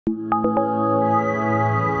Well,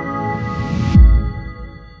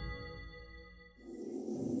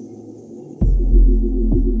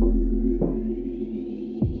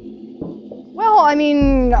 I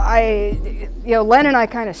mean, Len and I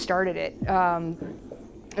kind of started it. I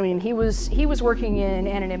mean, he was working in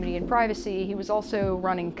anonymity and privacy. He was also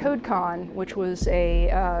running CodeCon, which was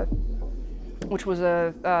a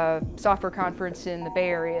software conference in the Bay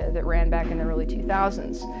Area that ran back in the early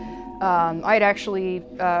 2000s. I had actually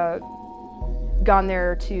gone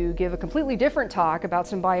there to give a completely different talk about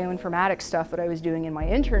some bioinformatics stuff that I was doing in my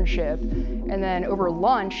internship, and then over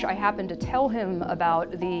lunch I happened to tell him about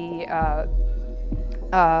the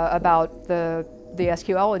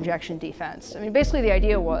SQL injection defense. I mean, basically the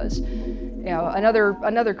idea was,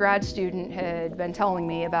 another grad student had been telling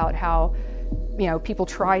me about how people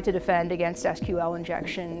try to defend against SQL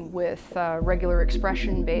injection with regular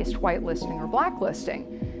expression-based whitelisting or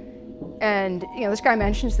blacklisting. And this guy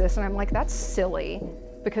mentions this, and I'm like, that's silly,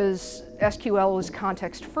 because SQL is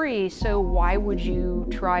context-free. So why would you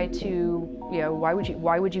try to,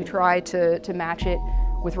 why would you try to match it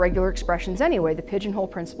with regular expressions anyway? The pigeonhole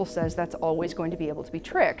principle says that's always going to be able to be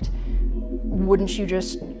tricked. Wouldn't you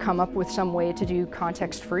just come up with some way to do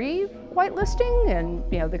context-free whitelisting? And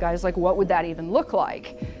the guy's like, what would that even look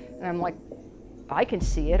like? And I'm like, I can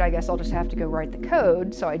see it. I guess I'll just have to go write the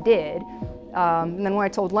code. So I did. And then when I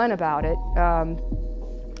told Len about it,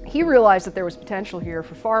 he realized that there was potential here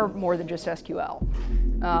for far more than just SQL.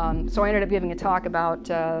 So I ended up giving a talk about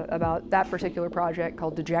that particular project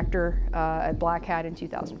called Dejector at Black Hat in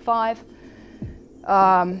 2005.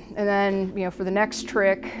 And then, for the next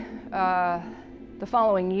trick, the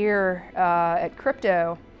following year at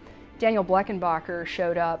Crypto, Daniel Bleckenbacher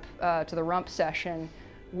showed up to the rump session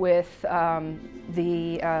with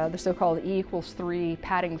the so-called E=3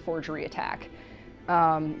 padding forgery attack.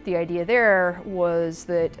 The idea there was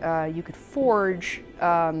that you could forge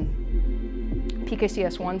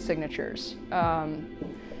PKCS1 signatures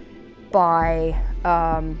by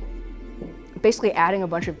basically adding a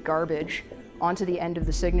bunch of garbage onto the end of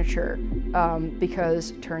the signature,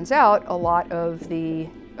 because it turns out a lot of the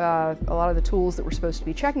tools that were supposed to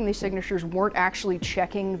be checking these signatures weren't actually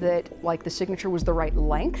checking that the signature was the right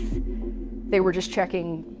length. They were just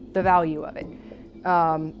checking the value of it.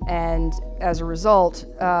 And as a result,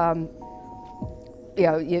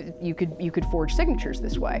 you could forge signatures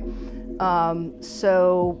this way.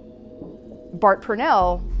 So Bart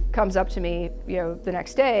Purnell comes up to me, the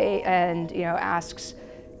next day and asks,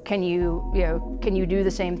 can you do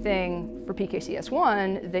the same thing for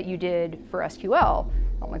PKCS1 that you did for SQL?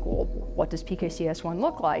 I'm like, well, what does PKCS1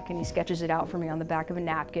 look like? And he sketches it out for me on the back of a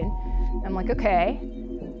napkin. I'm like, okay,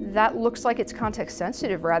 that looks like it's context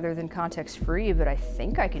sensitive rather than context free, but I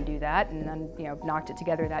think I can do that. And then, knocked it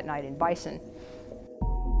together that night in Bison.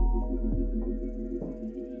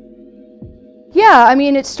 Yeah, I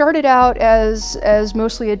mean, it started out as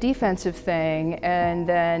mostly a defensive thing, and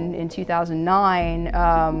then in 2009,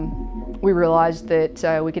 we realized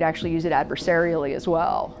that we could actually use it adversarially as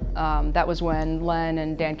well. That was when Len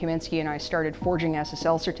and Dan Kaminsky and I started forging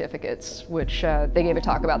SSL certificates, which they gave a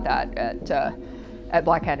talk about that at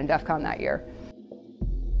Black Hat and DEF CON that year.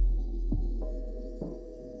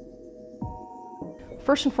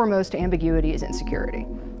 First and foremost, ambiguity is insecurity.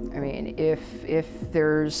 I mean, if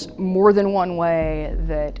there's more than one way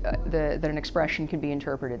that an expression can be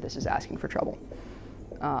interpreted, this is asking for trouble.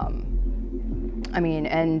 I mean,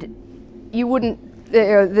 and you wouldn't.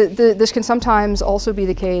 This can sometimes also be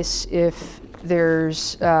the case if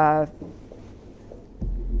there's,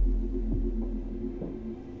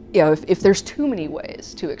 if there's too many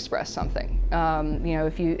ways to express something.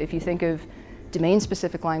 If you think of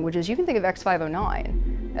domain-specific languages, you can think of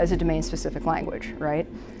X509 as a domain-specific language, right?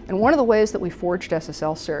 And one of the ways that we forged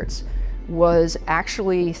SSL certs was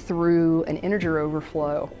actually through an integer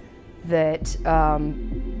overflow that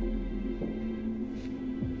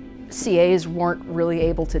CAs weren't really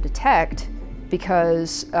able to detect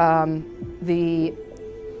because the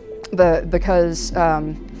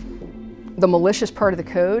malicious part of the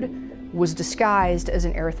code was disguised as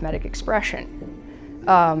an arithmetic expression.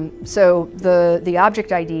 So the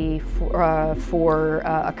object ID for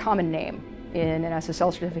a common name in an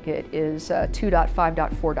SSL certificate is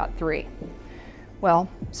 2.5.4.3. Well,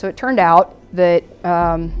 so it turned out that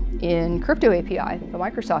in Crypto API, the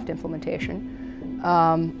Microsoft implementation,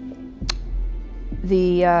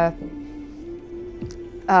 the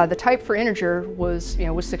type for integer was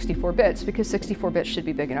 64 bits, because 64 bits should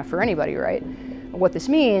be big enough for anybody, right? What this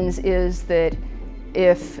means is that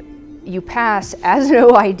if you pass as an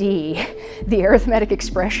OID the arithmetic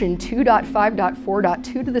expression 2.5.4.2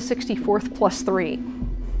 to the 64th plus 3,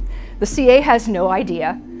 The CA has no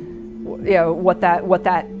idea, what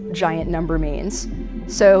that giant number means.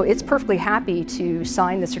 So it's perfectly happy to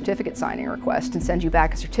sign the certificate signing request and send you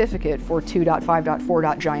back a certificate for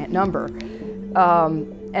 2.5.4.giant number.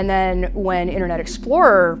 And then when Internet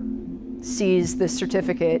Explorer sees this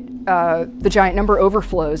certificate, the giant number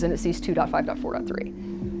overflows and it sees 2.5.4.3.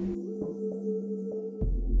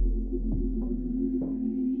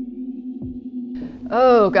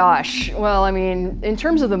 Oh gosh, well, I mean, in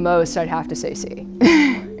terms of the most, I'd have to say C.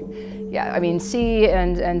 Yeah, I mean, C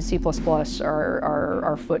and C++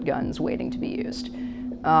 are foot guns waiting to be used.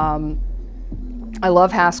 I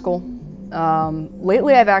love Haskell.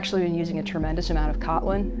 Lately, I've actually been using a tremendous amount of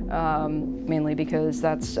Kotlin, mainly because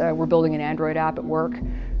we're building an Android app at work.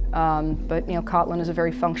 But Kotlin is a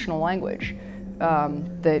very functional language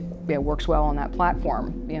that works well on that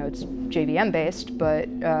platform. It's JVM based, but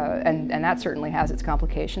and that certainly has its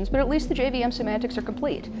complications. But at least the JVM semantics are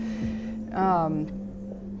complete.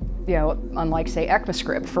 Unlike say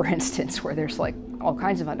ECMAScript, for instance, where there's like all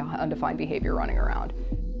kinds of undefined behavior running around.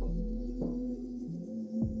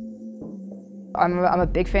 I'm a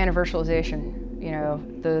big fan of virtualization.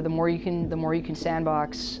 The more you can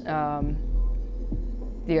sandbox.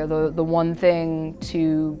 The one thing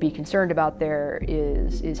to be concerned about there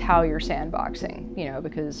is how you're sandboxing.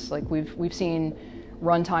 Because like we've seen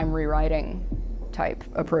runtime rewriting type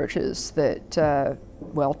approaches that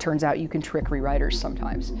well, turns out you can trick rewriters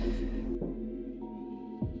sometimes.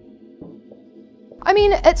 I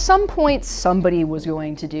mean, at some point, somebody was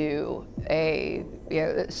going to do a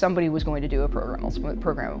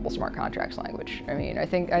programmable smart contracts language. I mean, I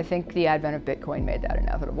think the advent of Bitcoin made that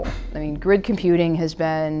inevitable. I mean, grid computing has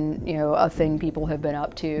been, a thing people have been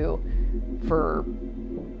up to for,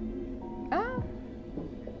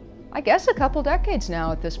 I guess a couple decades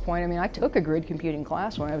now at this point. I mean, I took a grid computing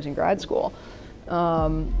class when I was in grad school.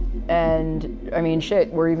 And I mean,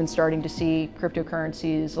 shit, we're even starting to see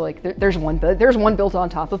cryptocurrencies, like there's one built on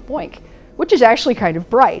top of BOINC, which is actually kind of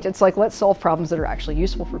bright. It's like, let's solve problems that are actually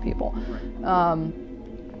useful for people. So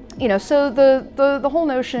the whole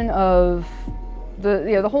notion of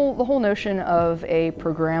the whole notion of a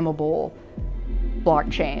programmable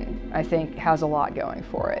blockchain, I think, has a lot going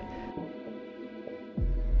for it.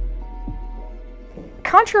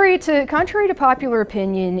 Contrary to popular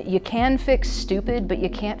opinion, you can fix stupid, but you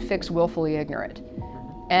can't fix willfully ignorant.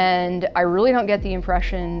 And I really don't get the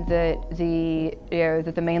impression that the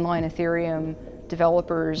mainline Ethereum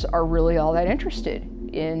developers are really all that interested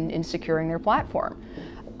in securing their platform.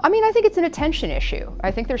 I mean, I think it's an attention issue.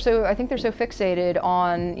 I think they're so fixated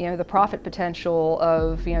on the profit potential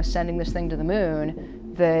of sending this thing to the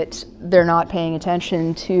moon that they're not paying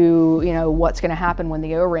attention to what's going to happen when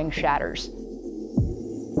the O-ring shatters.